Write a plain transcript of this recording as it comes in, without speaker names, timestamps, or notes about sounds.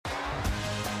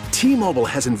T-Mobile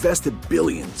has invested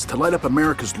billions to light up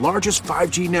America's largest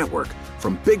 5G network,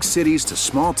 from big cities to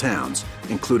small towns,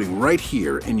 including right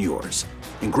here in yours.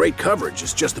 And great coverage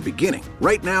is just the beginning.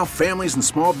 Right now, families and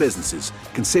small businesses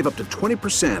can save up to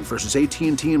 20% versus AT&T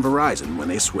and Verizon when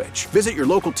they switch. Visit your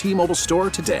local T-Mobile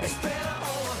store today.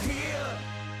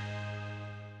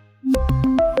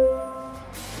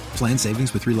 Plan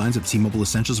savings with 3 lines of T-Mobile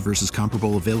Essentials versus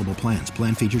comparable available plans.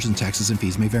 Plan features and taxes and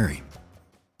fees may vary.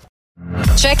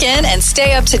 Check in and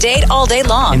stay up to date all day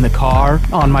long. In the car,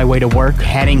 on my way to work,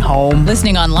 heading home.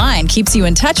 Listening online keeps you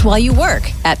in touch while you work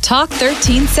at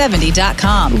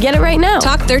talk1370.com. Get it right now.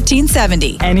 Talk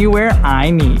 1370. Anywhere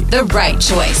I need. The right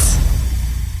choice.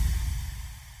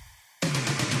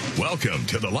 Welcome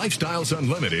to the Lifestyles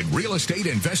Unlimited Real Estate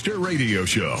Investor Radio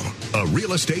Show, a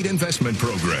real estate investment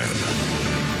program.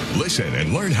 Listen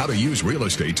and learn how to use real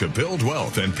estate to build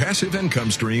wealth and passive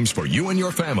income streams for you and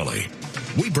your family.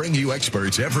 We bring you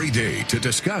experts every day to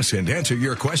discuss and answer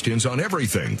your questions on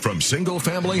everything from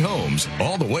single-family homes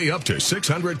all the way up to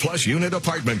 600-plus unit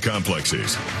apartment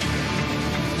complexes.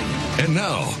 And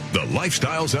now, the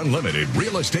Lifestyles Unlimited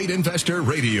Real Estate Investor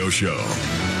Radio Show.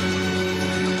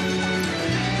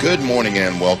 Good morning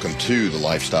and welcome to the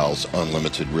Lifestyles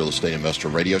Unlimited Real Estate Investor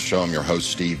Radio Show. I'm your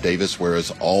host, Steve Davis, where as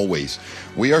always,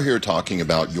 we are here talking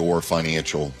about your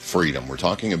financial freedom. We're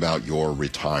talking about your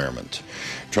retirement.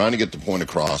 Trying to get the point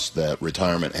across that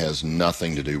retirement has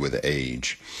nothing to do with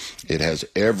age. It has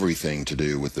everything to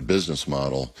do with the business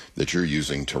model that you're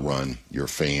using to run your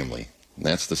family. And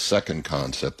that's the second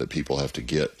concept that people have to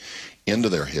get into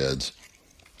their heads,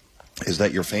 is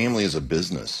that your family is a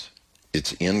business.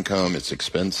 It's income, it's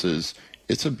expenses,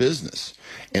 it's a business,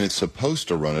 and it's supposed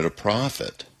to run at a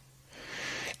profit.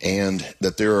 And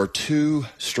that there are 2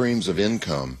 streams of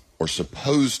income, or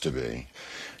supposed to be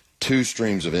 2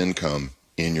 streams of income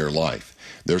in your life.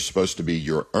 There's supposed to be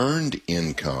your earned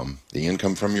income, the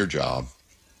income from your job,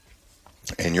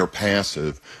 and your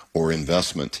passive or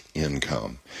investment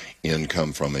income,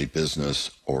 income from a business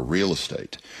or real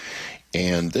estate.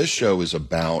 And this show is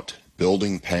about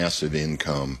building passive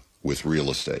income with real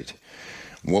estate.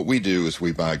 What we do is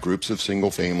we buy groups of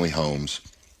single-family homes.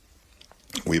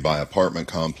 We buy apartment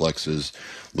complexes,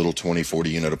 little 20,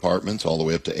 40-unit apartments, all the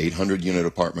way up to 800-unit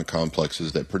apartment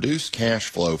complexes that produce cash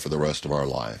flow for the rest of our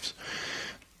lives.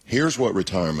 Here's what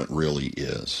retirement really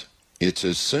is. It's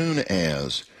as soon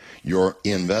as your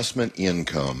investment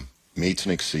income meets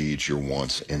and exceeds your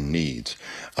wants and needs.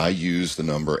 I use the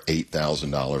number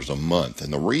 $8,000 a month.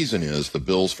 And the reason is the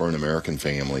bills for an American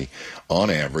family on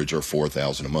average are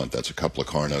 $4,000 a month. That's a couple of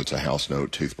car notes, a house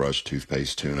note, toothbrush,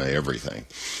 toothpaste, tuna, everything.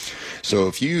 So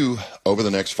if you, over the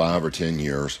next 5 or 10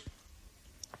 years,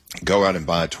 go out and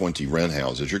buy 20 rent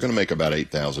houses, you're going to make about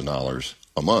 $8,000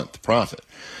 a month profit.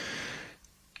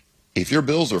 If your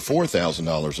bills are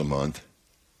 $4,000 a month,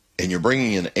 and you're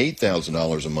bringing in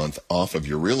 $8,000 a month off of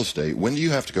your real estate, when do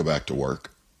you have to go back to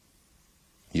work?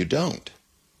 You don't.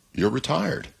 You're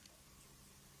retired.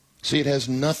 See, it has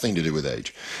nothing to do with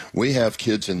age. We have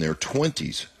kids in their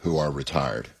 20s who are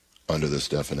retired under this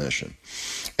definition.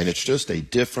 And it's just a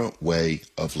different way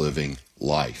of living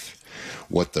life.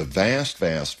 What the vast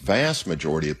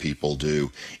majority of people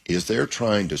do is they're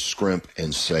trying to scrimp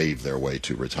and save their way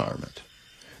to retirement.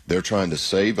 They're trying to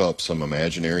save up some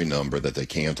imaginary number that they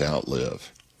can't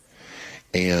outlive.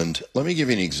 And let me give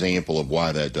you an example of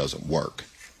why that doesn't work.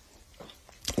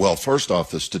 Well, first off,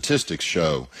 the statistics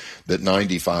show that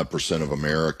 95% of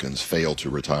Americans fail to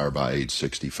retire by age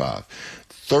 65.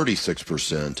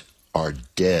 36% are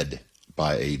dead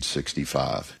by age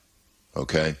 65.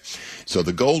 Okay? So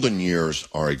the golden years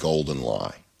are a golden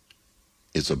lie.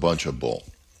 It's a bunch of bull.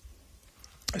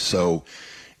 So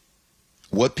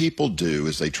what people do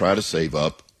is they try to save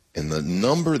up, and the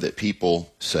number that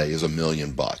people say is $1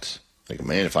 million. Like,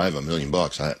 man, if I have $1 million,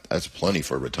 that's plenty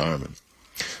for retirement.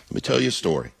 Let me tell you a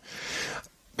story.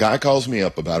 Guy calls me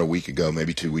up about a week ago,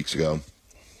 maybe 2 weeks ago.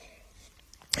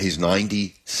 He's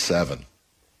 97.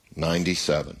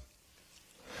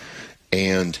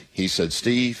 And he said,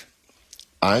 Steve,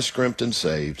 I scrimped and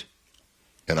saved,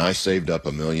 and I saved up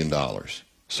 $1 million.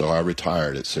 So I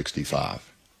retired at 65.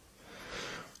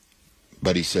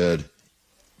 But he said,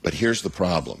 but here's the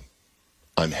problem.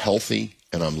 I'm healthy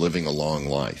and I'm living a long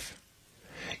life.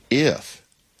 If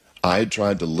I had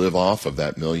tried to live off of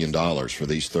that $1 million for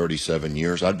these 37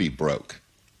 years, I'd be broke.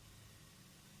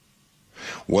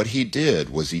 What he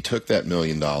did was he took that $1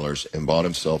 million and bought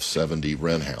himself 70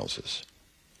 rent houses.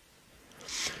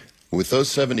 With those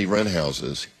 70 rent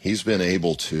houses, he's been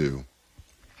able to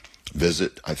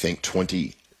visit, I think,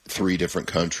 23 different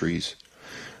countries,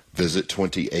 visit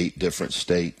 28 different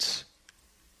states,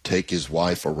 take his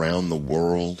wife around the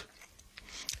world,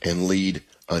 and lead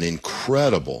an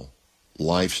incredible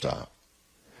lifestyle.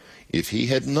 If he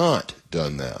had not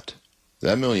done that,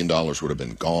 that $1 million would have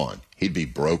been gone. He'd be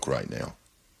broke right now.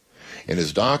 And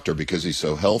his doctor, because he's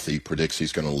so healthy, predicts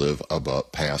he's going to live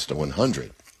past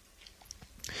 100.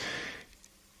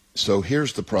 So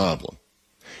here's the problem.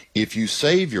 If you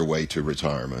save your way to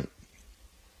retirement,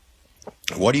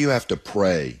 what do you have to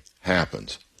pray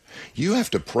happens? You have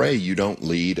to pray you don't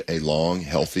lead a long,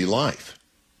 healthy life.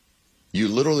 You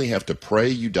literally have to pray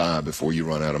you die before you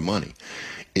run out of money.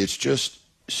 It's just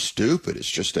stupid.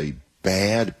 It's just a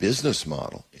bad business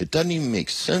model. It doesn't even make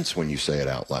sense when you say it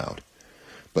out loud.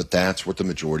 But that's what the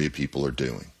majority of people are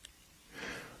doing.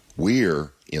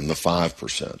 We're in the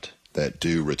 5% that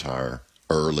do retire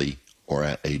early or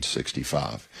at age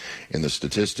 65. And the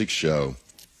statistics show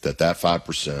that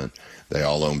 5%, they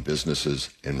all own businesses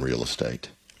and real estate.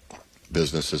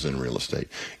 Businesses and real estate.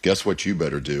 Guess what you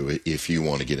better do if you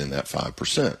want to get in that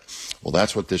 5%? Well,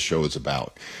 that's what this show is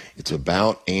about. It's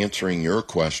about answering your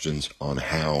questions on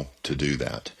how to do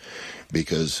that.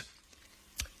 Because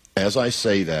as I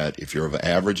say that, if you're of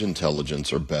average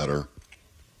intelligence or better,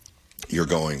 you're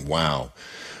going, wow.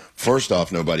 First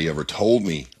off, nobody ever told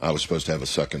me I was supposed to have a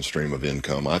second stream of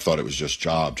income. I thought it was just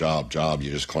job.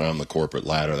 You just climb the corporate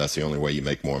ladder. That's the only way you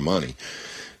make more money.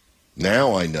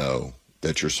 Now I know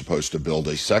that you're supposed to build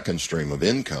a second stream of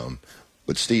income.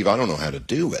 But, Steve, I don't know how to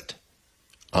do it.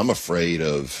 I'm afraid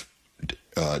of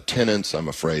tenants. I'm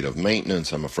afraid of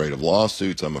maintenance. I'm afraid of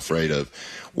lawsuits. I'm afraid of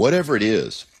whatever it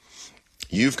is.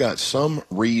 You've got some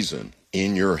reason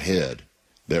in your head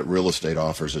that real estate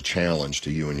offers a challenge to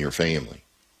you and your family.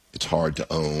 It's hard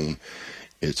to own.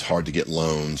 It's hard to get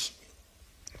loans.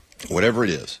 Whatever it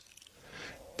is,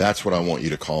 that's what I want you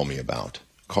to call me about.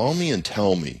 Call me and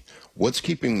tell me what's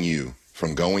keeping you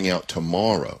from going out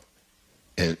tomorrow,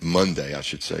 and Monday, I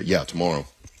should say. Yeah, tomorrow.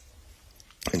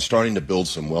 And starting to build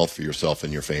some wealth for yourself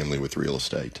and your family with real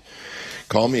estate.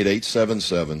 Call me at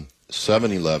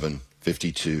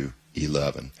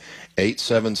 877-711-5211.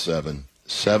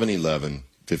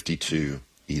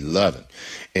 877-711-5211.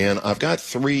 And I've got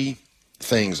 3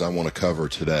 things I want to cover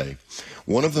today.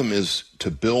 One of them is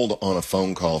to build on a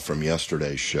phone call from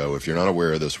yesterday's show. If you're not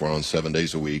aware of this, we're on 7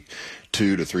 days a week,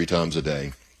 2 to 3 times a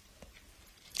day,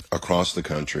 across the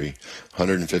country,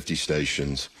 150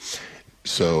 stations.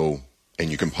 So, and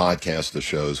you can podcast the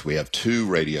shows. We have 2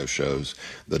 radio shows,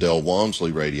 the Del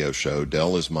Walmsley radio show.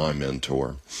 Del is my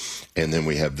mentor. And then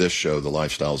we have this show, the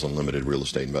Lifestyles Unlimited Real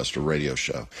Estate Investor Radio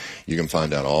Show. You can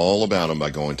find out all about them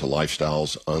by going to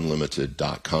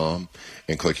lifestylesunlimited.com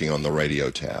and clicking on the radio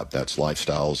tab. That's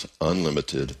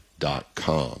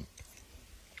lifestylesunlimited.com.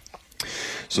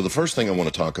 So the first thing I want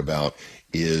to talk about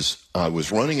is I was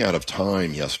running out of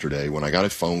time yesterday when I got a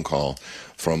phone call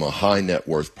from a high net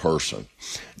worth person.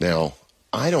 Now,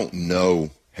 I don't know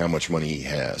how much money he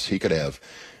has. He could have,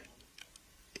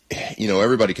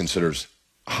 everybody considers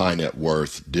high net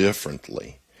worth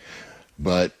differently,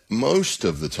 but most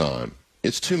of the time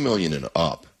it's $2 million and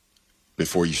up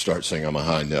before you start saying I'm a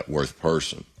high net worth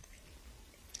person.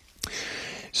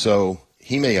 So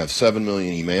he may have $7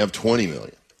 million, he may have $20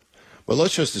 million, but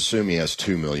let's just assume he has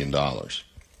 $2 million.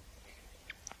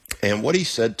 And what he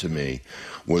said to me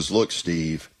was, look,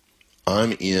 Steve,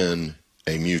 I'm in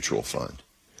a mutual fund,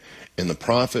 and the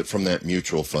profit from that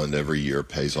mutual fund every year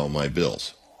pays all my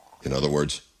bills. In other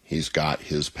words, he's got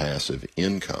his passive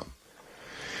income.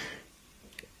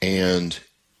 And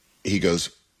he goes,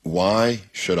 why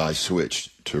should I switch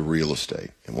to real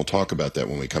estate? And we'll talk about that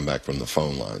when we come back from the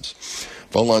phone lines.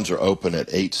 Phone lines are open at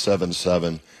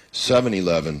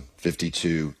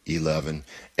 877-711-5211,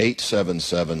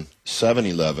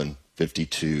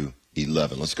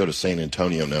 877-711-5211. Let's go to San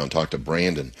Antonio now and talk to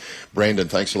Brandon. Brandon,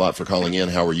 thanks a lot for calling in.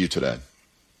 How are you today?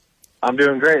 I'm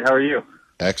doing great. How are you?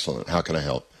 Excellent. How can I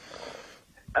help?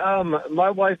 My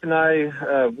wife and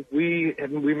I, we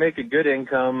make a good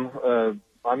income.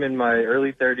 I'm in my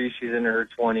early 30s. She's in her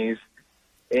 20s.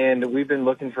 And we've been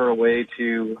looking for a way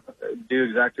to do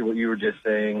exactly what you were just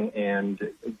saying and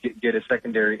get a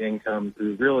secondary income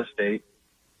through real estate.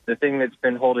 The thing that's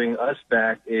been holding us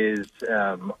back is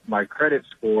my credit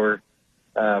score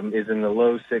is in the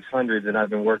low 600s, and I've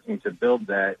been working to build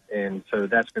that. And so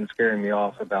that's been scaring me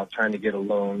off about trying to get a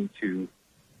loan to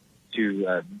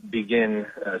begin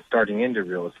starting into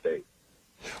real estate.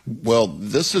 Well,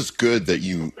 this is good that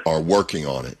you are working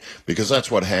on it, because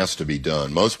that's what has to be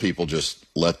done. Most people just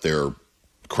let their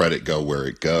credit go where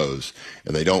it goes,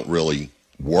 and they don't really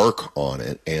work on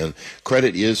it. And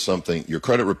credit is something, your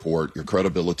credit report, your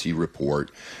credibility report,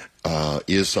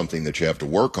 is something that you have to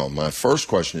work on. My first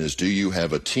question is, do you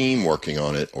have a team working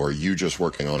on it, or are you just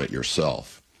working on it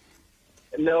yourself?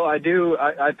 No, I do.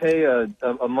 I pay a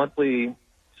monthly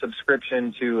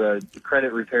subscription to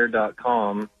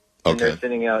creditrepair.com, and they're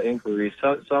sending out inquiries.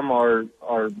 Some are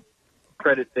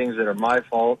credit things that are my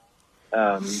fault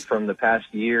from the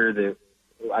past year, that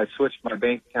I switched my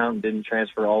bank account and didn't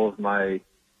transfer all of my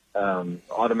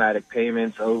automatic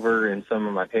payments over, and some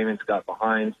of my payments got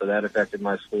behind, so that affected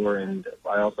my score. And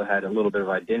I also had a little bit of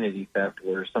identity theft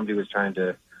where somebody was trying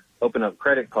to open up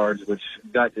credit cards, which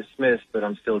got dismissed, but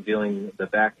I'm still dealing the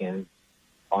back end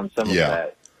on some of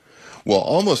that. Well,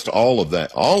 almost all of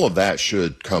that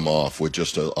should come off with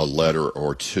just a letter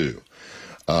or two.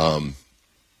 And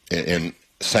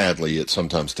sadly, it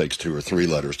sometimes takes 2 or 3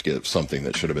 letters to get something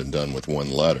that should have been done with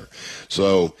 1 letter.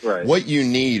 So what you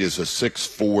need is a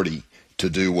 640 to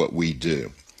do what we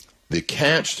do. The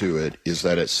catch to it is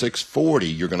that at 640,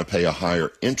 you're going to pay a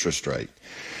higher interest rate.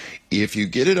 If you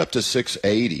get it up to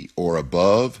 680 or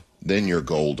above, then you're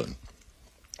golden.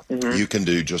 Mm-hmm. You can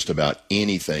do just about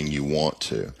anything you want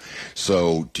to.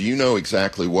 So do you know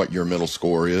exactly what your middle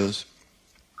score is?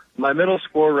 My middle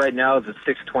score right now is a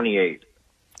 628.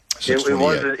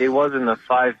 It was in the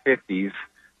 550s,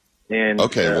 and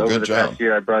over the past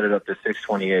year I brought it up to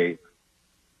 628.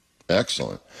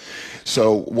 Excellent.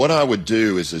 So what I would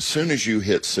do is, as soon as you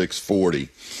hit 640,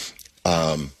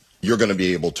 you're going to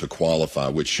be able to qualify,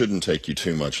 which shouldn't take you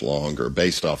too much longer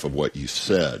based off of what you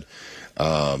said,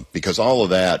 because all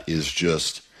of that is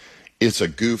just, it's a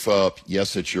goof up.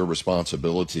 Yes, it's your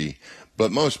responsibility,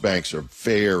 but most banks are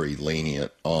very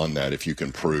lenient on that if you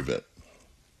can prove it.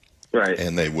 Right.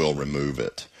 And they will remove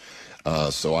it.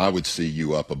 So I would see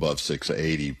you up above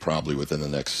 680 probably within the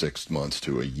next 6 months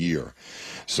to a year.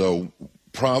 So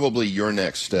probably your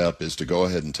next step is to go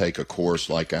ahead and take a course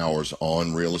like ours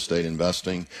on real estate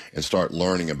investing and start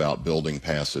learning about building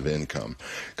passive income.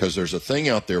 Because there's a thing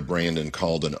out there, Brandon,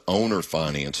 called an owner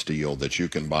finance deal that you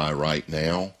can buy right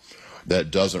now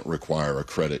that doesn't require a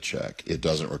credit check. It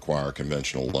doesn't require a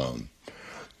conventional loan.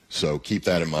 So keep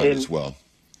that in mind as well.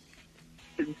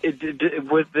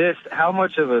 With this, how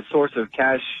much of a source of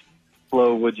cash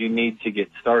flow would you need to get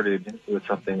started with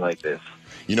something like this?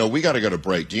 You know, we got to go to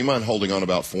break. Do you mind holding on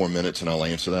about 4 minutes and I'll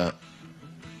answer that?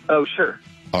 Oh, sure.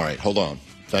 All right, hold on.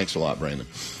 Thanks a lot, Brandon.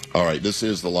 All right, this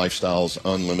is the Lifestyles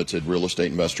Unlimited Real Estate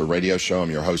Investor Radio Show.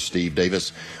 I'm your host, Steve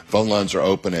Davis. Phone lines are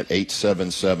open at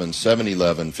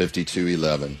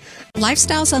 877-711-5211.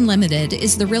 Lifestyles Unlimited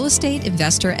is the real estate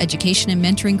investor education and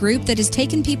mentoring group that has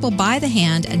taken people by the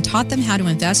hand and taught them how to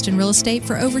invest in real estate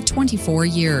for over 24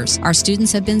 years. Our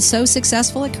students have been so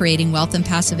successful at creating wealth and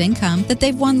passive income that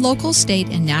they've won local, state,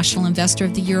 and National Investor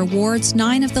of the Year awards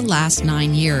 9 of the last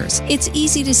 9 years. It's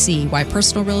easy to see why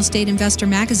Personal Real Estate Investor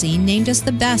magazine named us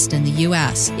the best in the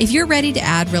U.S. If you're ready to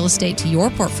add real estate to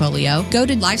your portfolio, go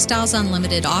to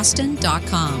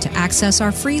lifestylesunlimitedaustin.com to access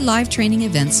our free live training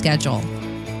event schedule.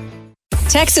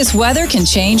 Texas weather can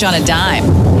change on a dime.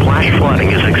 Flash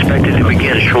flooding is expected to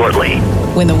begin shortly.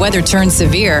 When the weather turns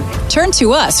severe, turn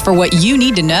to us for what you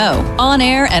need to know. On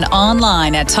air and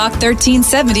online at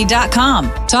Talk1370.com.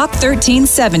 Talk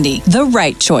 1370, the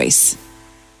right choice.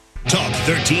 Talk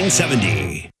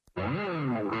 1370.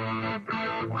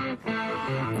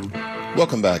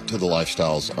 Welcome back to the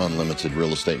Lifestyles Unlimited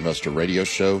Real Estate Investor Radio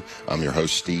Show. I'm your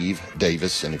host, Steve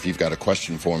Davis, and if you've got a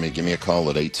question for me, give me a call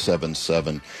at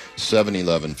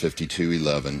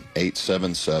 877-711-5211,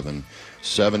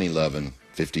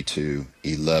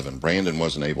 877-711-5211. Brandon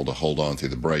wasn't able to hold on through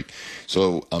the break,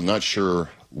 so I'm not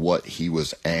sure what he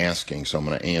was asking, so I'm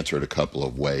going to answer it a couple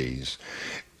of ways.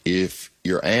 If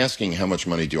you're asking how much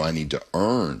money do I need to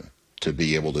earn to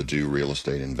be able to do real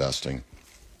estate investing,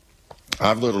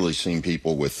 I've literally seen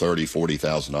people with $30,000,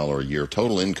 $40,000 a year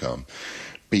total income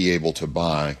be able to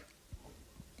buy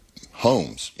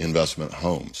homes, investment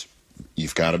homes.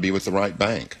 You've got to be with the right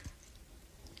bank.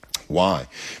 Why?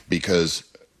 Because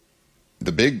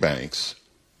the big banks,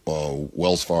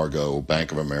 Wells Fargo,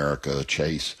 Bank of America,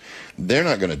 Chase, they're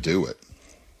not going to do it.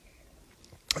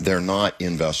 They're not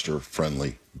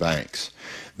investor-friendly banks.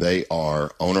 They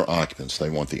are owner-occupants. They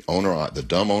want the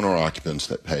dumb owner-occupants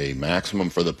that pay maximum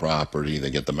for the property. They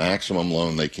get the maximum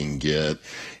loan they can get,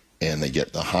 and they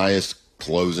get the highest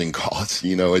closing costs.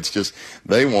 You know, it's just,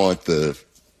 they want the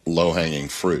low-hanging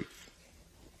fruit.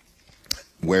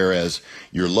 Whereas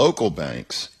your local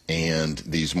banks and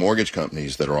these mortgage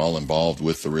companies that are all involved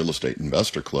with the real estate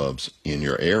investor clubs in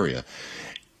your area,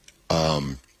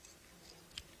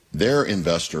 they're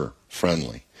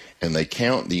investor-friendly, and they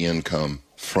count the income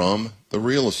from the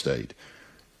real estate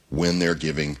when they're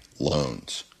giving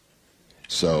loans.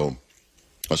 So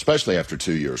especially after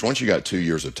 2 years. Once you got 2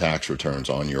 years of tax returns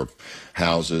on your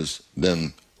houses,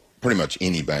 then pretty much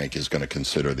any bank is going to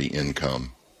consider the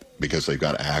income because they've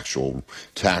got actual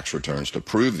tax returns to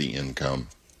prove the income.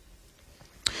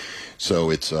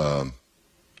 So it's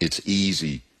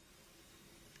easy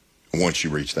once you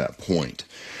reach that point.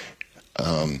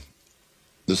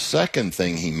 The second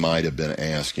thing he might have been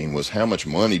asking was, how much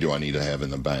money do I need to have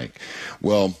in the bank?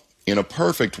 Well, in a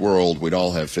perfect world, we'd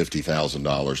all have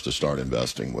 $50,000 to start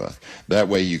investing with. That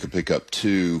way you could pick up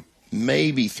 2,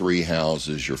 maybe 3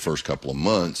 houses your first couple of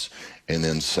months and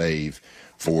then save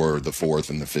for the 4th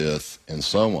and the 5th and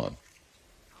so on.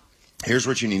 Here's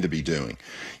what you need to be doing.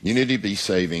 You need to be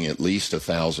saving at least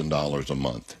 $1,000 a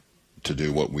month to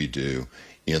do what we do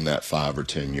in that 5 or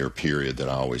 10 year period that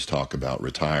I always talk about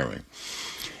retiring.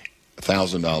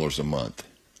 $1,000 a month.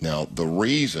 Now, the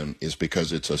reason is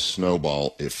because it's a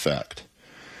snowball effect.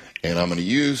 And I'm going to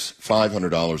use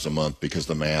 $500 a month because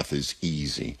the math is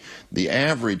easy. The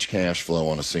average cash flow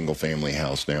on a single-family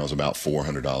house now is about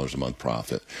 $400 a month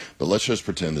profit. But let's just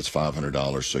pretend it's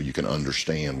 $500 so you can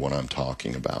understand what I'm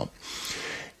talking about.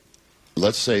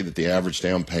 Let's say that the average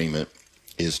down payment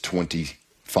is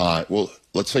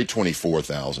let's say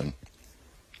 $24,000,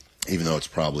 even though it's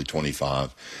probably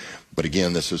 $25,000. But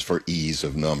again, this is for ease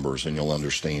of numbers, and you'll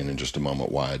understand in just a moment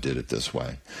why I did it this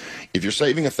way. If you're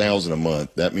saving $1,000 a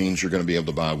month, that means you're going to be able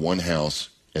to buy one house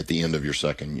at the end of your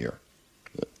second year.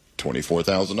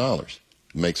 $24,000.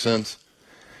 Makes sense?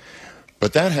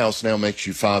 But that house now makes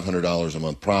you $500 a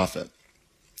month profit.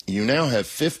 You now have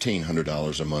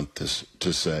 $1,500 a month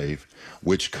to save,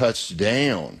 which cuts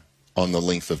down on the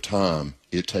length of time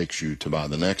it takes you to buy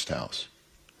the next house.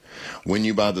 When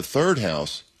you buy the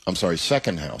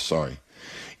second house.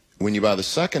 When you buy the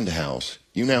second house,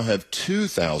 you now have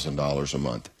 $2,000 a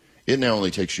month. It now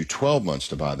only takes you 12 months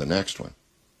to buy the next one.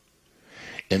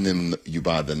 And then you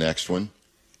buy the next one,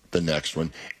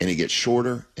 and it gets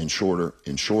shorter and shorter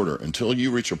and shorter until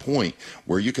you reach a point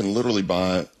where you can literally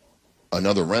buy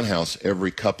another rent house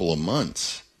every couple of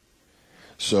months.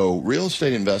 So real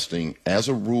estate investing, as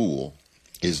a rule,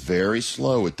 is very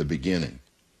slow at the beginning.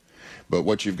 But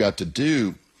what you've got to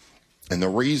do, and the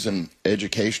reason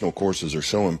educational courses are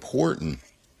so important,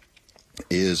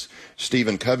 is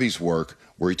Stephen Covey's work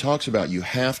where he talks about you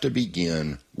have to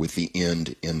begin with the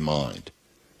end in mind.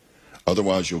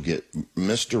 Otherwise, you'll get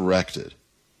misdirected.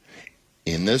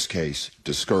 In this case,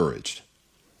 discouraged.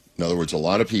 In other words, a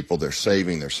lot of people, they're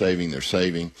saving.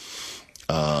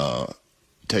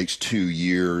 Takes 2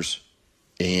 years,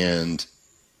 and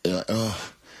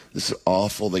this is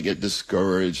awful. They get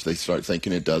discouraged. They start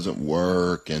thinking it doesn't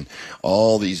work, and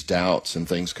all these doubts and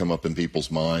things come up in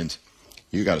people's minds.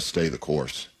 You got to stay the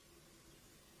course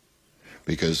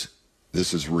because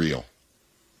this is real,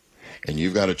 and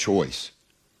you've got a choice.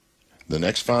 The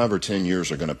next 5 or 10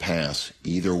 years are going to pass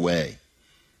either way.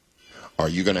 Are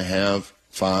you going to have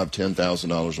 $5,000,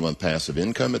 $10,000 a month passive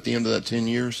income at the end of that 10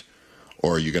 years,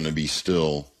 or are you going to be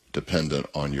still dependent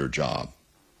on your job?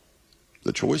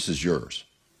 The choice is yours.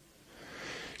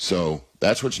 So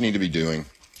that's what you need to be doing,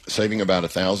 saving about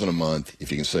 $1,000 a month.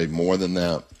 If you can save more than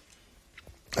that,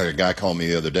 a guy called me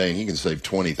the other day, and he can save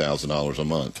 $20,000 a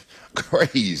month.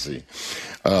 Crazy.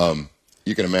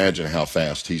 You can imagine how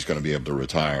fast he's going to be able to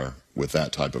retire with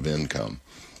that type of income.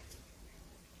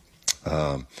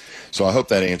 So I hope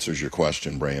that answers your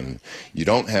question, Brandon. You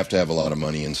don't have to have a lot of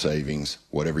money in savings.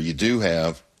 Whatever you do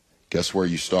have, guess where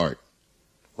you start?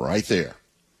 Right there.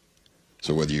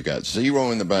 So whether you got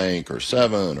 0 in the bank or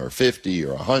 7 or 50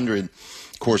 or 100,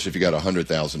 of course, if you got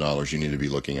 $100,000, you need to be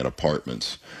looking at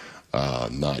apartments,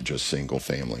 not just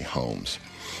single-family homes.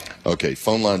 Okay,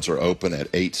 phone lines are open at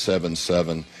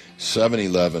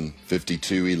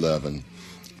 877-711-5211,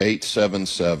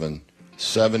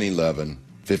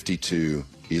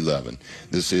 877-711-5211.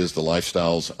 This is the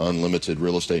Lifestyles Unlimited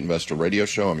Real Estate Investor Radio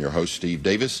Show. I'm your host, Steve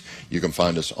Davis. You can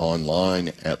find us online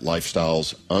at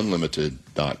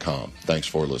lifestylesunlimited.com. Thanks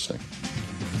for listening.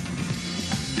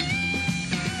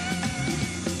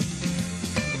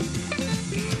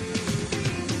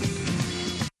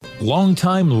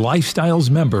 Longtime Lifestyles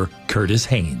member Curtis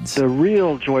Haynes. The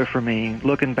real joy for me,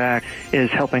 looking back,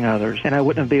 is helping others. And I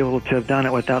wouldn't be able to have done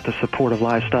it without the support of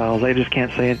Lifestyles. I just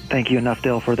can't say thank you enough,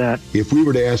 Dale, for that. If we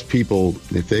were to ask people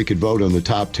if they could vote on the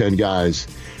top 10 guys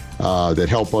that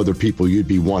help other people, you'd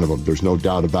be one of them. There's no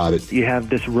doubt about it. You have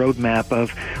this roadmap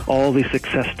of all these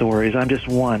success stories. I'm just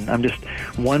one. I'm just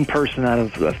one person out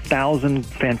of 1,000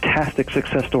 fantastic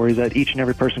success stories that each and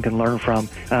every person can learn from.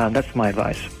 That's my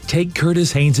advice. Take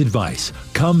Curtis Haynes' advice.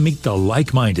 Come meet the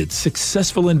like-minded,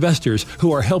 successful investors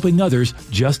who are helping others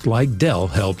just like Dell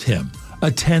helped him.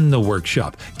 Attend the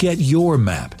workshop. Get your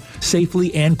map.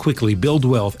 Safely and quickly build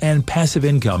wealth and passive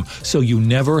income so you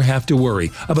never have to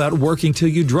worry about working till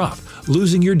you drop,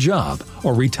 losing your job,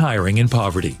 or retiring in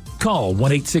poverty. Call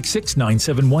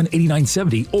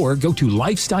 1-866-971-8970 or go to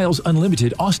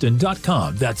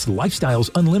lifestylesunlimitedaustin.com. That's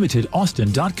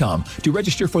lifestylesunlimitedaustin.com to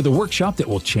register for the workshop that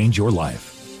will change your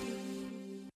life.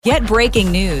 Get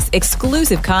breaking news,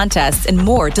 exclusive contests, and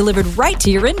more delivered right to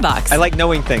your inbox. I like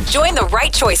knowing things. Join the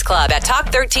Right Choice Club at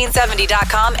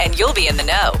Talk1370.com and you'll be in the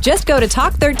know. Just go to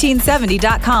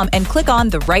Talk1370.com and click on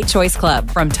the Right Choice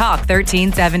Club from Talk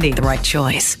 1370. The right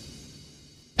choice.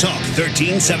 Talk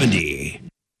 1370.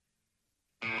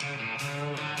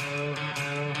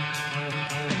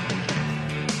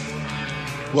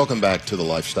 Welcome back to the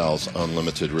Lifestyles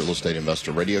Unlimited Real Estate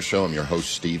Investor Radio Show. I'm your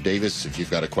host, Steve Davis. If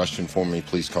you've got a question for me,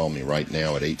 please call me right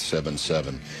now at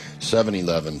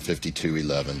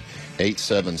 877-711-5211,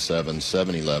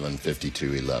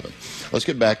 877-711-5211. Let's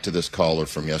get back to this caller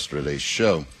from yesterday's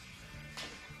show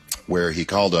where he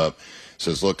called up,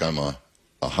 says, look, I'm a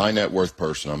high net worth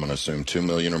person. I'm going to assume $2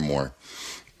 million or more,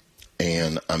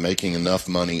 and I'm making enough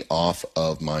money off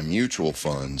of my mutual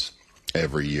funds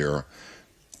every year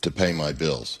to pay my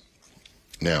bills.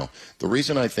 Now, the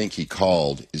reason I think he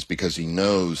called is because he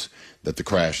knows that the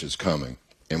crash is coming.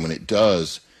 And when it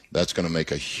does, that's going to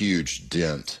make a huge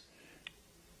dent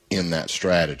in that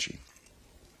strategy.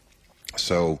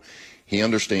 So he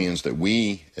understands that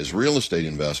we, as real estate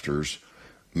investors,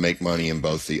 make money in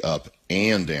both the up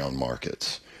and down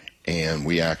markets. And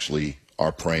we actually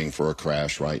are praying for a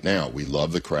crash right now. We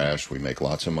love the crash. We make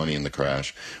lots of money in the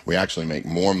crash. We actually make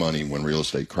more money when real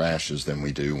estate crashes than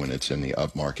we do when it's in the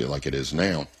up market like it is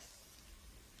now.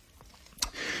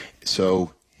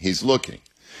 So he's looking.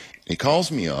 He calls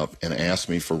me up and asks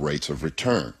me for rates of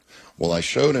return. Well, I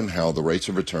showed him how the rates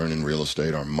of return in real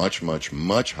estate are much, much,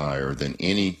 much higher than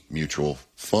any mutual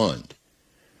fund.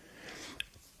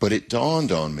 But it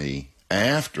dawned on me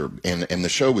after, and the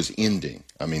show was ending.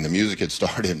 I mean, the music had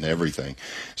started and everything.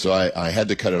 So I had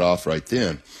to cut it off right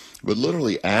then. But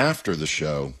literally after the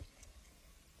show,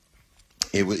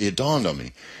 it dawned on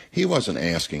me. He wasn't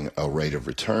asking a rate of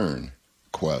return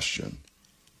question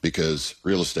because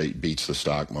real estate beats the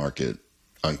stock market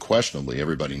unquestionably.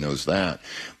 Everybody knows that.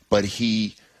 But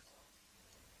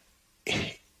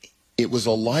it was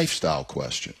a lifestyle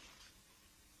question.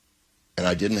 And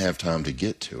I didn't have time to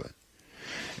get to it.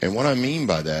 And what I mean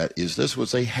by that is this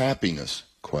was a happiness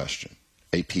question,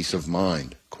 a peace of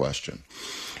mind question.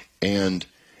 And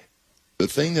the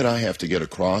thing that I have to get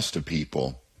across to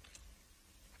people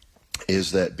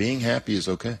is that being happy is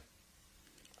okay.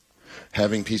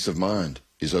 Having peace of mind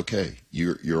is okay.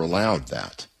 You're allowed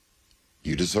that.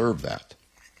 You deserve that.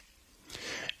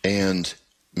 And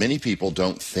many people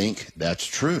don't think that's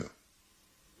true.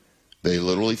 They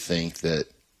literally think that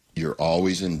you're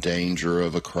always in danger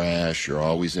of a crash. You're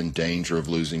always in danger of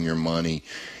losing your money.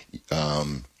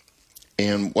 And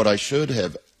what I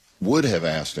would have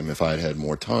asked him if I had had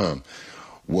more time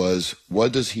was,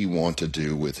 what does he want to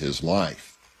do with his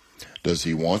life? Does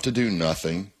he want to do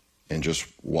nothing and just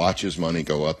watch his money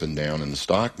go up and down in the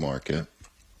stock market?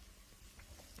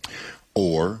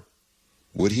 Or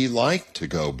would he like to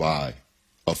go buy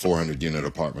a 400-unit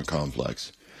apartment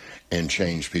complex and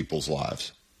change people's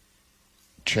lives?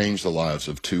 Change the lives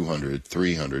of 200,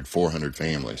 300, 400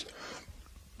 families.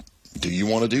 Do you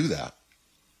want to do that?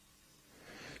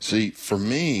 See, for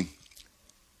me,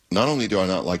 not only do I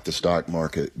not like the stock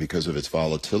market because of its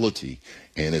volatility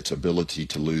and its ability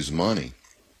to lose money,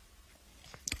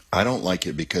 I don't like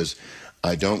it because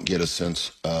I don't get a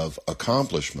sense of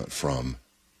accomplishment from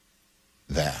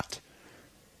that.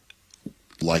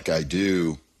 Like I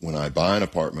do when I buy an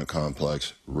apartment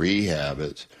complex, rehab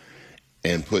it,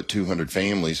 and put 200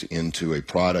 families into a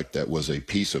product that was a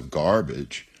piece of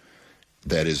garbage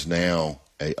that is now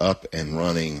a up and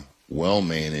running,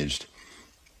 well-managed,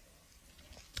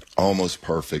 almost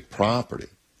perfect property.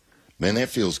 Man, that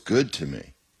feels good to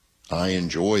me. I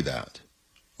enjoy that,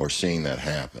 or seeing that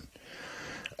happen.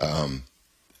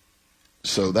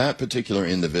 So that particular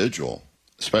individual,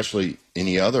 especially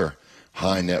any other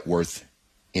high net worth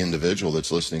individual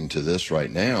that's listening to this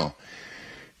right now,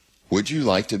 would you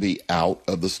like to be out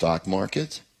of the stock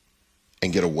market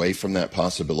and get away from that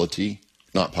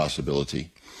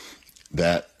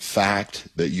that fact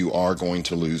that you are going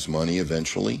to lose money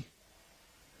eventually?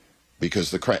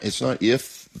 Because it's not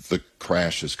if the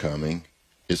crash is coming,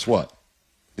 it's what?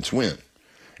 It's when.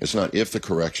 It's not if the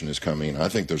correction is coming. I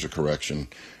think there's a correction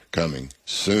coming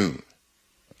soon,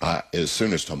 as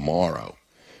soon as tomorrow.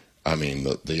 I mean,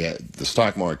 the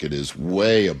stock market is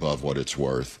way above what it's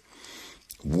worth.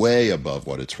 Way above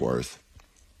what it's worth.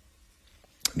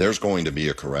 there's going to be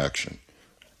a correction.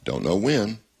 Don't know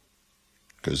when,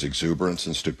 because exuberance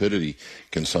and stupidity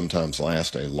can sometimes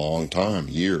last a long time,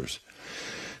 years.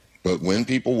 But when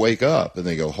people wake up and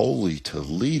they go, holy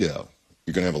Toledo,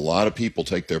 you're going to have a lot of people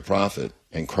take their profit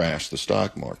and crash the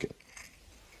stock market.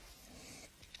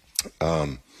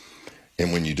 And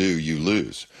when you do, you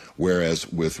lose.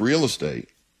 Whereas with real estate,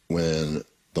 when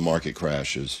the market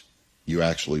crashes, you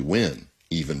actually win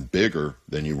even bigger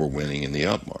than you were winning in the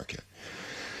up market.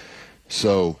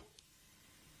 So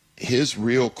his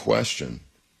real question,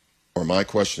 or my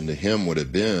question to him, would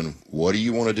have been, what do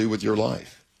you want to do with your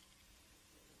life?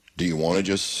 Do you want to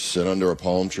just sit under a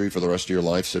palm tree for the rest of your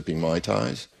life sipping Mai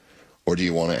Tais? Or do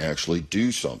you want to actually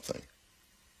do something?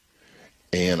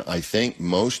 And I think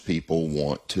most people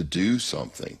want to do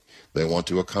something. They want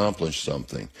to accomplish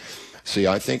something. See,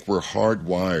 I think we're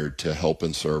hardwired to help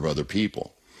and serve other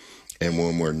people. And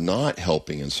when we're not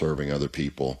helping and serving other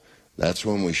people, that's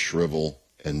when we shrivel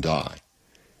and die.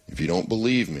 If you don't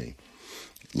believe me,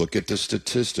 look at the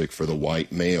statistic for the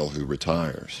white male who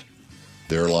retires.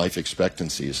 Their life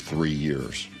expectancy is 3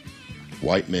 years.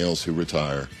 White males who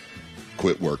retire,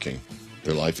 quit working,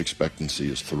 their life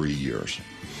expectancy is 3 years.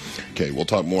 Okay, we'll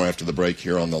talk more after the break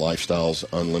here on the Lifestyles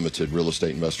Unlimited Real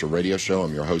Estate Investor Radio Show.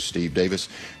 I'm your host, Steve Davis.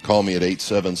 Call me at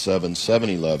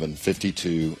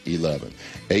 877-711-5211.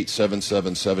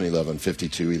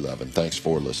 877-711-5211. Thanks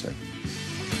for listening.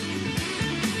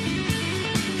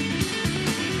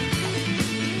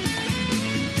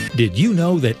 Did you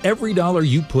know that every dollar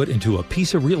you put into a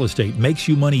piece of real estate makes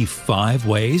you money 5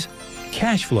 ways?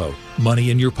 Cash flow,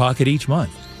 money in your pocket each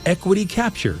month. Equity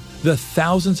capture, the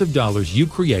thousands of dollars you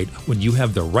create when you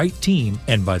have the right team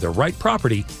and buy the right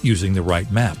property using the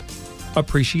right map.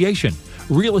 Appreciation,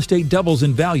 real estate doubles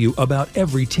in value about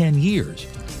every 10 years.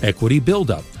 Equity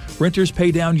buildup, renters pay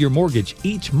down your mortgage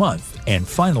each month. And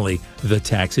finally, the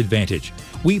tax advantage.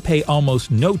 We pay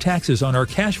almost no taxes on our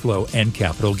cash flow and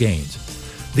capital gains.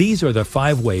 These are the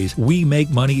 5 ways we make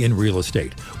money in real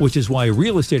estate, which is why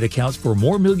real estate accounts for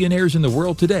more millionaires in the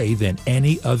world today than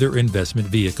any other investment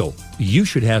vehicle. You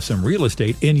should have some real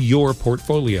estate in your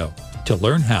portfolio. To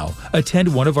learn how,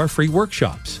 attend one of our free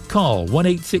workshops. Call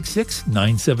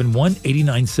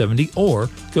 1-866-971-8970 or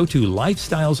go to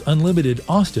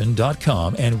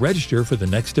lifestylesunlimitedaustin.com and register for the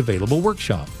next available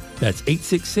workshop. That's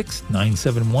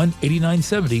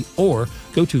 866-971-8970 or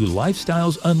go to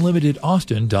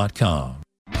lifestylesunlimitedaustin.com.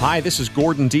 Hi, this is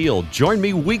Gordon Deal. Join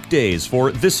me weekdays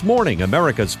for This Morning,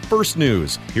 America's First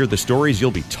News. Hear the stories you'll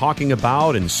be talking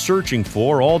about and searching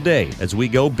for all day as we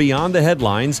go beyond the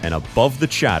headlines and above the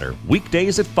chatter.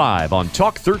 Weekdays at 5 on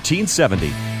Talk 1370.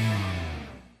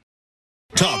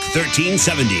 Talk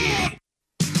 1370.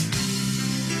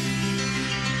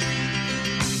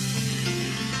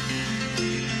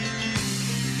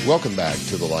 Welcome back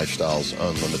to the Lifestyles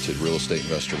Unlimited Real Estate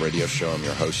Investor Radio Show. I'm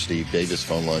your host, Steve Davis.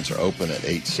 Phone lines are open at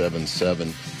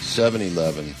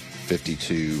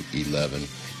 877-711-5211.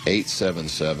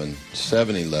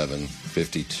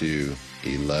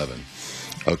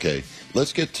 877-711-5211. Okay,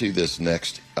 let's get to this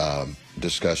next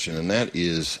discussion, and that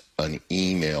is an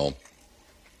email.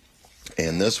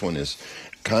 And this one is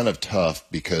kind of tough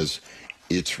because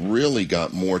it's really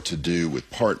got more to do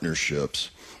with partnerships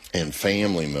and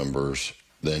family members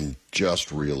than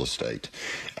just real estate.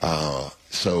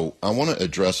 So I want to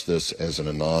address this as an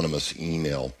anonymous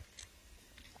email.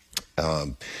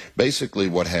 Basically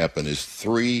what happened is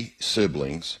 3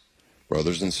 siblings,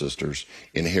 brothers and sisters,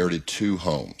 inherited 2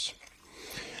 homes.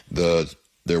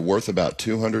 They're worth about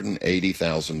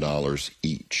 $280,000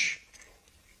 each.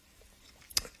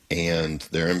 And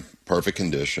they're in perfect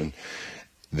condition.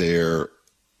 Their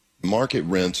market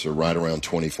rents are right around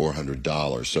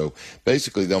 $2,400. So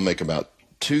basically they'll make about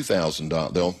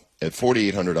 $2,000. They'll at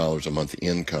 $4,800 a month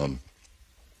income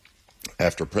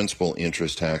after principal,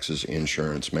 interest, taxes,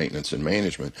 insurance, maintenance, and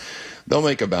management. They'll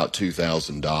make about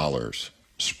 $2,000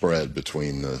 spread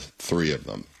between the 3 of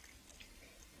them.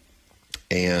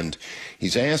 And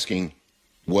he's asking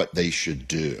what they should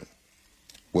do.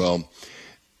 Well,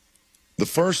 the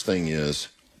first thing is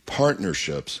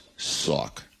partnerships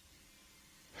suck.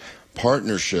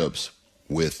 Partnerships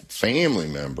with family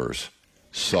members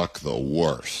suck the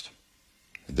worst.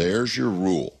 There's your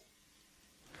rule.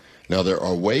 Now, there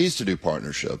are ways to do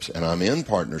partnerships, and I'm in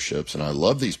partnerships, and I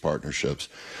love these partnerships,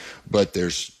 but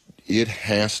it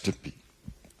has to be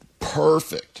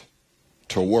perfect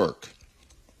to work.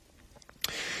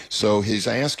 So he's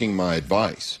asking my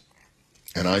advice,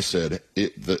 and I said,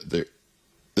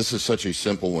 this is such a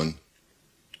simple one.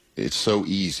 It's so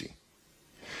easy.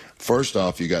 First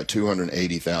off, you got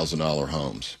 $280,000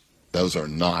 homes. Those are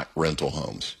not rental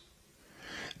homes.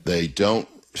 They don't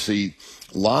See,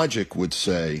 logic would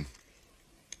say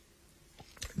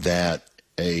that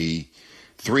a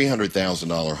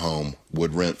 $300,000 home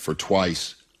would rent for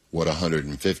twice what a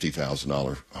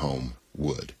 $150,000 home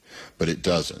would. But it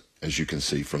doesn't, as you can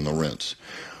see from the rents.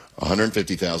 A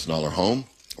 $150,000 home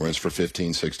rents for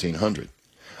 $1,500, $1,600.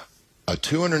 A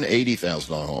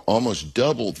 $280,000 home, almost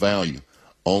double value,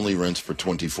 only rents for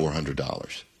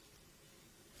 $2,400.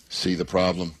 See the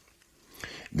problem?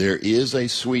 There is a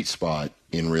sweet spot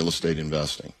in real estate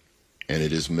investing, and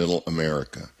it is middle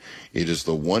America. It is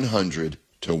the $100,000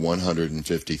 to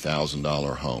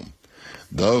 $150,000 home.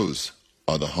 Those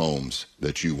are the homes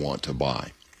that you want to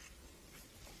buy.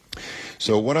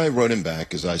 So what I wrote him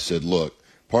back is I said, look,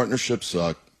 partnerships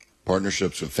suck.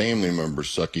 Partnerships with family members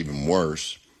suck even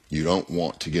worse. You don't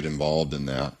want to get involved in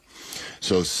that.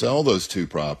 So sell those two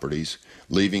properties,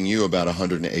 leaving you about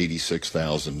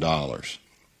 $186,000.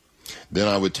 Then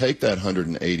I would take that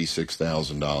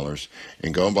 $186,000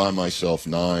 and go buy myself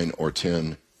 $900,000 or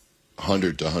 $100,000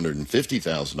 to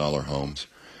 $150,000 homes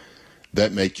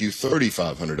that make you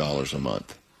 $3,500 a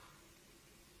month.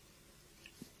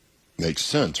 Makes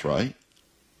sense, right?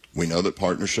 We know that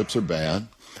partnerships are bad.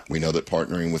 We know that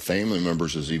partnering with family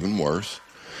members is even worse.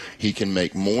 He can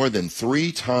make more than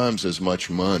 3 times as much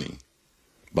money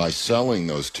by selling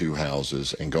those two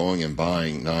houses and going and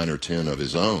buying 9 or 10 of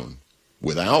his own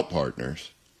without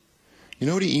partners. You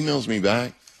know what he emails me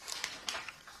back?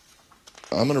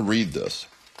 I'm going to read this.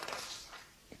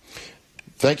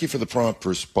 Thank you for the prompt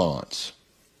response.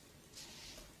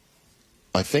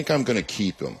 I think I'm going to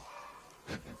keep him.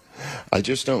 I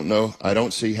just don't know. I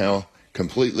don't see how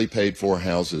completely paid for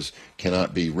houses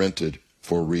cannot be rented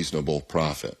for reasonable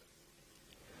profit.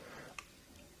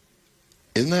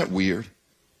 Isn't that weird?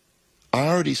 I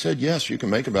already said, yes, you can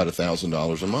make about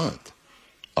 $1,000 a month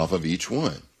off of each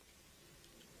one.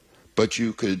 But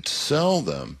you could sell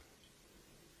them,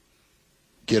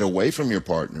 get away from your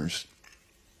partners,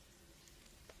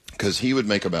 because he would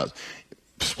make about,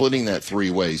 splitting that 3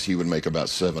 ways, he would make about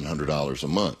 $700 a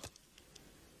month.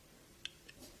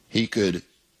 He could,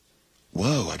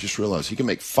 I just realized he can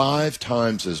make 5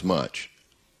 times as much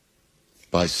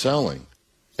by selling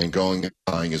and going and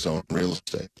buying his own real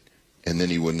estate. And then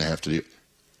he wouldn't have to do.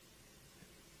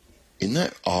 Isn't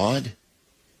that odd?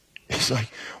 It's like,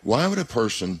 why would a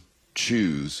person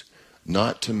choose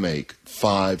not to make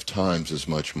 5 times as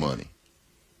much money?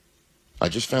 I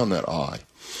just found that odd.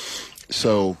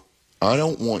 So I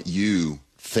don't want you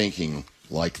thinking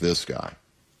like this guy.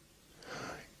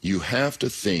 You have to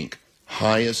think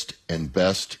highest and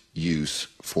best use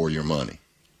for your money.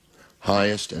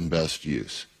 Highest and best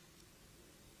use.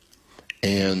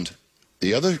 And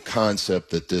the other concept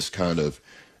that this kind of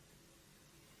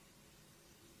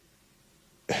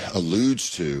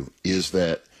alludes to is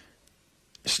that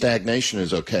stagnation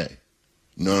is okay.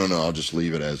 No, I'll just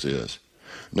leave it as is.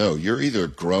 No, you're either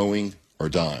growing or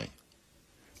dying.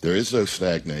 There is no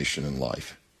stagnation in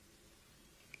life.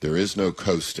 There is no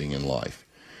coasting in life.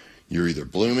 You're either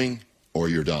blooming or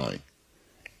you're dying.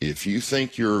 If you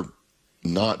think you're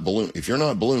not if you're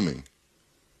not blooming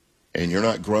and you're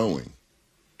not growing,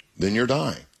 then you're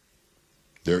dying.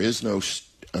 There is no,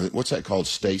 what's that called,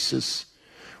 stasis,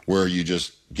 where you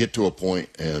just get to a point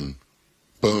and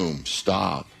boom,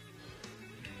 stop.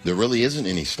 There really isn't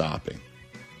any stopping.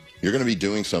 You're going to be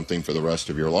doing something for the rest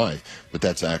of your life, but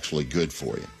that's actually good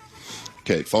for you.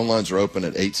 Okay, phone lines are open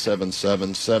at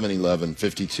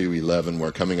 877-711-5211.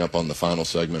 We're coming up on the final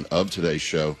segment of today's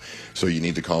show, so you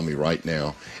need to call me right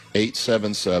now.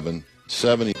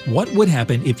 877-70. What would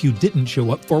happen if you didn't show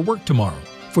up for work tomorrow?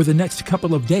 For the next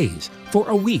couple of days, for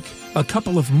a week, a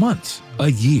couple of months,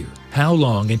 a year? How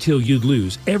long until you'd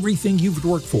lose everything you've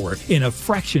worked for in a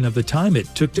fraction of the time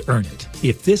it took to earn it?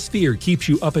 If this fear keeps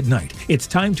you up at night, it's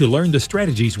time to learn the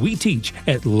strategies we teach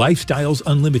at Lifestyles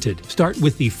Unlimited. Start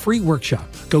with the free workshop.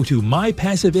 Go to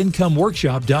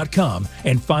mypassiveincomeworkshop.com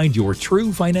and find your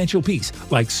true financial peace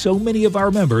like so many of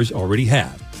our members already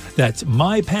have. That's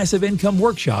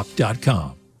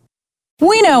mypassiveincomeworkshop.com.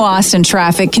 We know Austin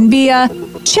traffic can be a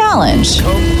challenge.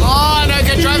 Come on, I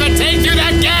can drive a tank through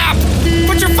that gap!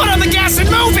 Put your foot on the gas and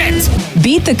move it!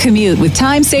 Beat the commute with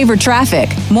time saver traffic.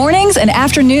 Mornings and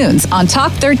afternoons on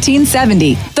Talk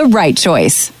 1370, the right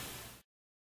choice.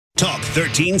 Talk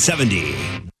 1370.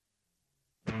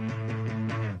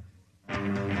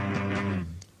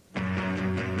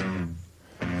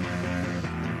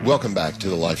 Welcome back to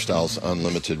the Lifestyles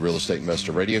Unlimited Real Estate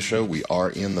Investor Radio Show. We are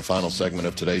in the final segment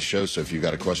of today's show, so if you've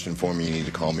got a question for me, you need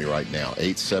to call me right now.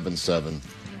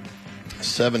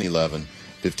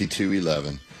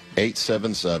 877-711-5211.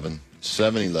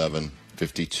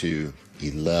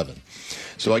 877-711-5211.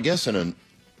 So I guess in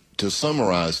to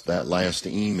summarize that last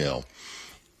email,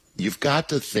 you've got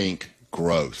to think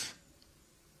growth,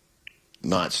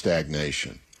 not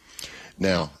stagnation.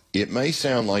 Now, it may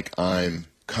sound like I'm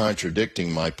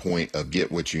contradicting my point of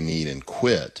get what you need and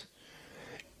quit,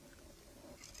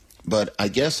 but I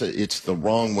guess it's the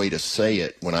wrong way to say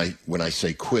it when I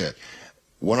say quit.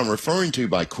 What I'm referring to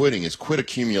by quitting is quit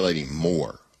accumulating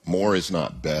more. More is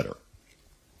not better.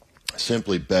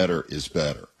 Simply better is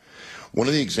better. One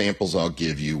of the examples I'll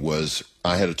give you was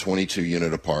I had a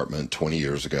 22-unit apartment 20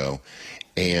 years ago,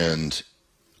 and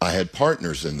I had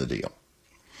partners in the deal.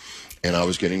 And I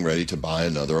was getting ready to buy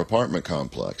another apartment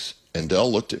complex. And Dell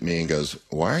looked at me and goes,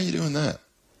 "Why are you doing that?"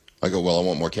 I go, "Well, I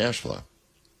want more cash flow."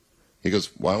 He goes,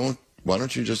 why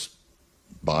don't you just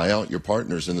buy out your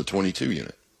partners in the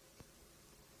 22-unit?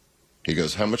 He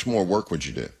goes, "How much more work would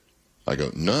you do?" I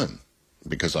go, "None,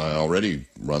 because I already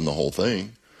run the whole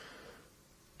thing."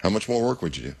 "How much more work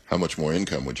would you do? How much more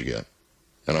income would you get?"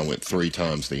 And I went 3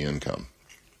 times the income.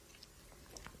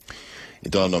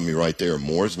 It dawned on me right there,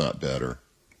 more is not better.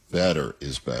 Better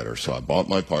is better. So I bought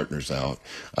my partners out.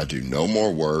 I do no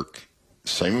more work,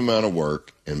 same amount of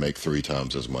work, and make 3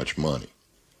 times as much money.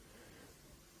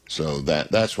 So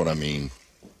that's what I mean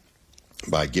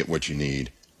by get what you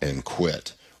need and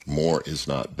quit. More is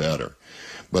not better.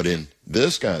 But in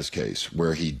this guy's case,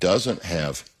 where he doesn't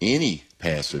have any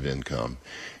passive income,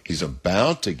 he's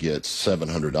about to get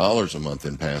 $700 a month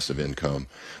in passive income,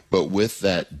 but with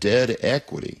that dead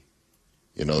equity,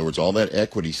 in other words, all that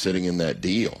equity sitting in that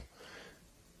deal,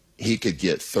 he could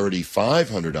get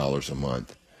 $3,500 a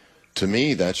month. To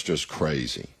me, that's just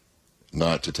crazy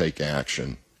not to take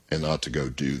action and not to go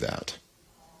do that.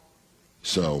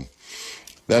 So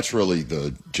that's really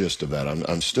the gist of that.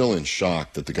 I'm still in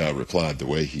shock that the guy replied the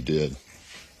way he did.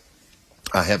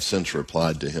 I have since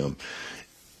replied to him.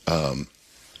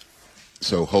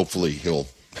 So hopefully he'll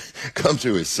come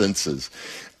to his senses.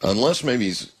 Unless maybe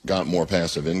he's got more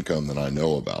passive income than I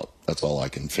know about. That's all I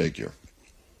can figure.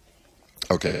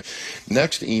 Okay.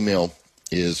 Next email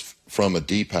is from a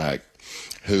Deepak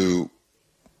who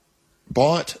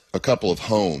bought a couple of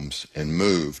homes and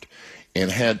moved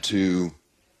and had to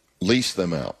lease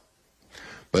them out.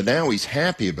 But now he's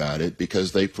happy about it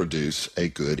because they produce a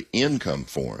good income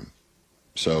for him.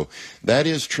 So that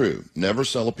is true. Never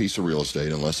sell a piece of real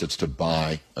estate unless it's to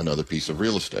buy another piece of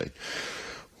real estate.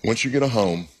 Once you get a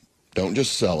home, don't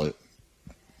just sell it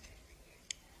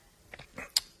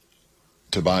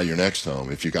to buy your next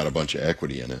home if you got a bunch of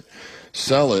equity in it.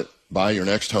 Sell it, buy your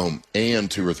next home, and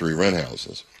 2 or 3 rent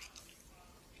houses.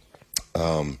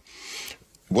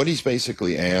 What he's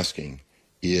basically asking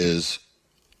is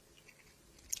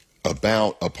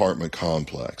about apartment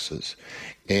complexes.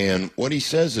 And what he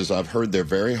says is, I've heard they're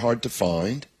very hard to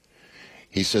find.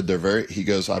 He said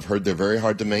I've heard they're very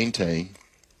hard to maintain.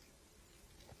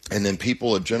 And then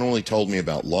people have generally told me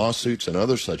about lawsuits and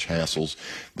other such hassles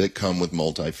that come with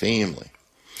multifamily.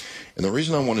 And the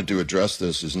reason I wanted to address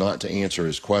this is not to answer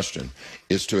his question,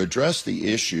 is to address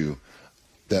the issue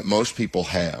that most people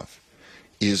have,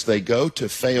 is they go to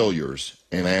failures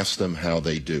and ask them how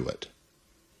they do it.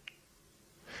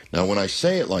 Now, when I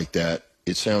say it like that,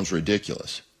 it sounds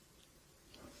ridiculous.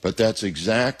 But that's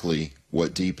exactly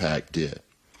what Deepak did.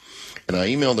 And I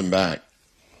emailed him back,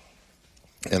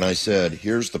 and I said,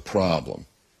 here's the problem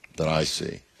that I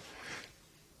see.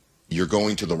 You're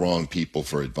going to the wrong people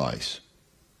for advice.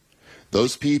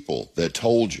 Those people that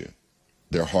told you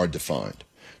they're hard to find,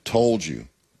 told you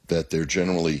that they're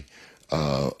generally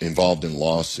involved in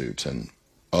lawsuits and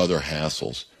other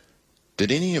hassles, did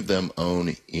any of them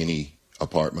own any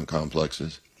apartment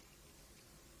complexes?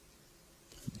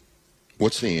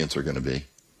 What's the answer going to be?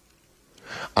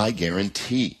 I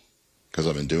guarantee, because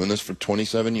I've been doing this for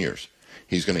 27 years,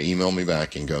 he's going to email me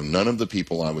back and go, none of the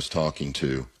people I was talking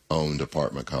to owned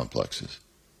apartment complexes.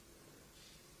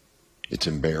 It's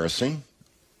embarrassing,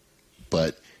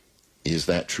 but is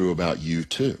that true about you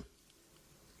too?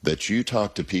 That you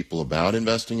talk to people about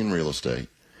investing in real estate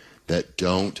that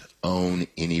don't own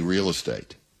any real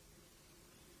estate.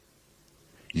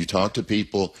 You talk to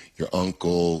people, your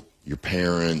uncle, your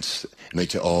parents, and they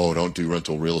tell, oh, don't do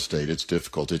rental real estate. It's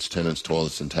difficult. It's tenants,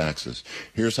 toilets, and taxes.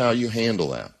 Here's how you handle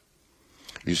that.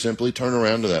 You simply turn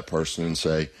around to that person and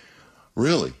say,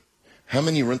 really, how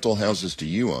many rental houses do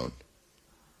you own?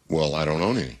 Well, I don't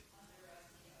own any.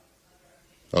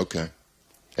 Okay.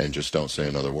 And just don't say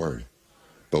another word.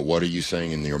 But what are you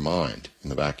saying in your mind, in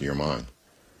the back of your mind?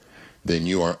 Then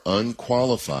you are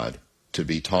unqualified to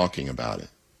be talking about it.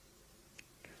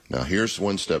 Now, here's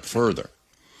one step further.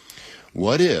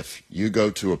 What if you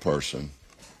go to a person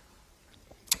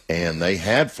and they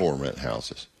had 4 rent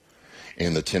houses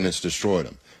and the tenants destroyed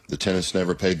them? The tenants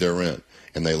never paid their rent,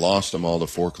 and they lost them all to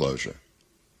foreclosure.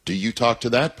 Do you talk to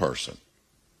that person?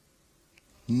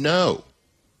 No.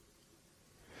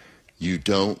 You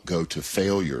don't go to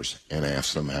failures and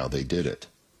ask them how they did it.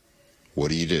 What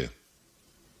do?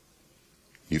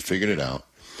 You figured it out.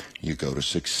 You go to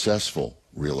successful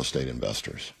real estate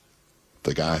investors.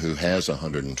 The guy who has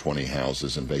 120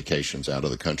 houses and vacations out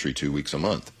of the country 2 weeks a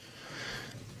month.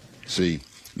 See,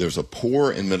 there's a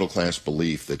poor and middle class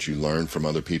belief that you learn from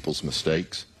other people's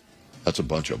mistakes. That's a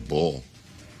bunch of bull.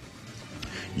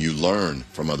 You learn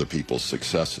from other people's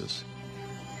successes.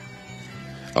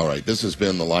 All right, this has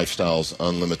been the Lifestyles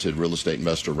Unlimited Real Estate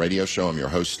Investor Radio Show. I'm your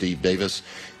host, Steve Davis.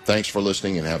 Thanks for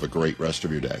listening and have a great rest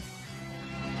of your day.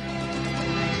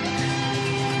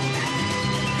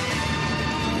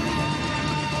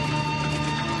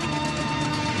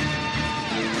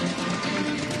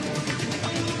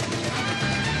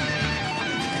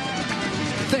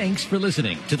 Thanks for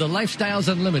listening to the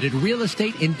Lifestyles Unlimited Real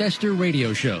Estate Investor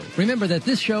Radio Show. Remember that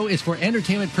this show is for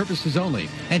entertainment purposes only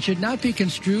and should not be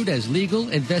construed as legal,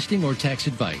 investing, or tax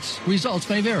advice. Results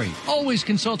may vary. Always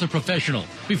consult a professional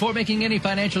before making any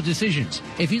financial decisions.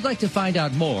 If you'd like to find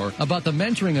out more about the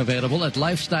mentoring available at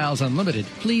Lifestyles Unlimited,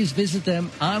 please visit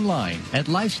them online at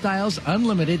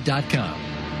lifestylesunlimited.com.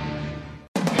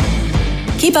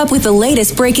 Keep up with the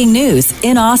latest breaking news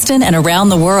in Austin and around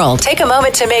the world. Take a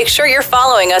moment to make sure you're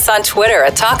following us on Twitter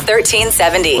at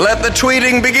Talk1370. Let the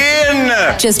tweeting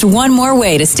begin! Just one more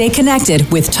way to stay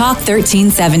connected with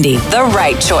Talk1370, the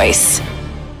right choice.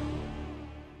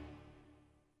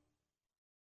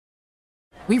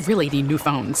 We really need new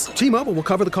phones. T-Mobile will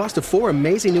cover the cost of 4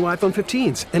 amazing new iPhone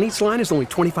 15s, and each line is only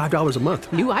 $25 a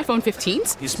month. New iPhone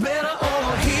 15s? It's better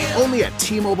over here. Only at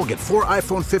T-Mobile, get 4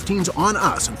 iPhone 15s on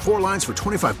us and 4 lines for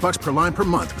 $25 per line per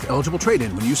month with eligible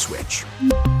trade-in when you switch.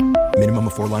 Minimum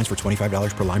of 4 lines for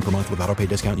 $25 per line per month with autopay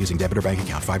discount using debit or bank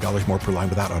account. $5 more per line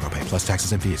without autopay, plus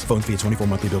taxes and fees. Phone fee at 24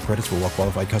 monthly bill credits for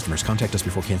well-qualified customers. Contact us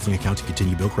before canceling account to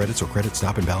continue bill credits or credit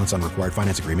stop and balance on required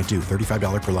finance agreement due.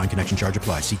 $35 per line connection charge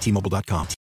applies. See T-Mobile.com.